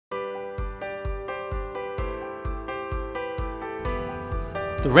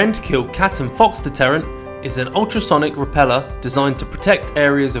The Rentokil cat and fox deterrent is an ultrasonic repeller designed to protect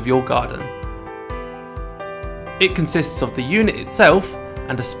areas of your garden. It consists of the unit itself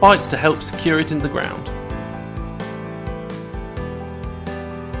and a spike to help secure it in the ground.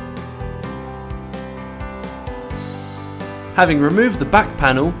 Having removed the back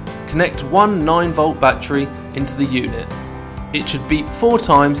panel, connect one 9-volt battery into the unit. It should beep 4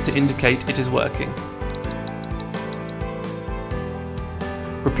 times to indicate it is working.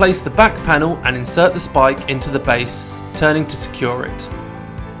 Replace the back panel and insert the spike into the base, turning to secure it.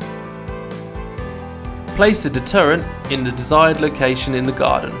 Place the deterrent in the desired location in the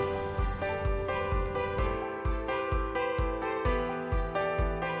garden.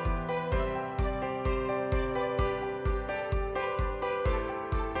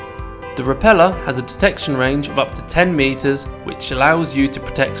 The repeller has a detection range of up to 10 meters, which allows you to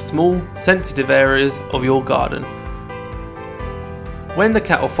protect small, sensitive areas of your garden. When the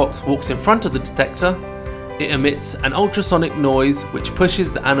cat or fox walks in front of the detector, it emits an ultrasonic noise which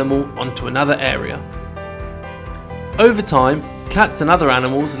pushes the animal onto another area. Over time, cats and other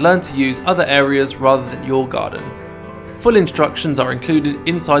animals learn to use other areas rather than your garden. Full instructions are included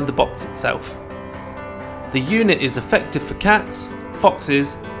inside the box itself. The unit is effective for cats,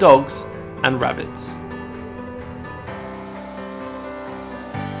 foxes, dogs, and rabbits.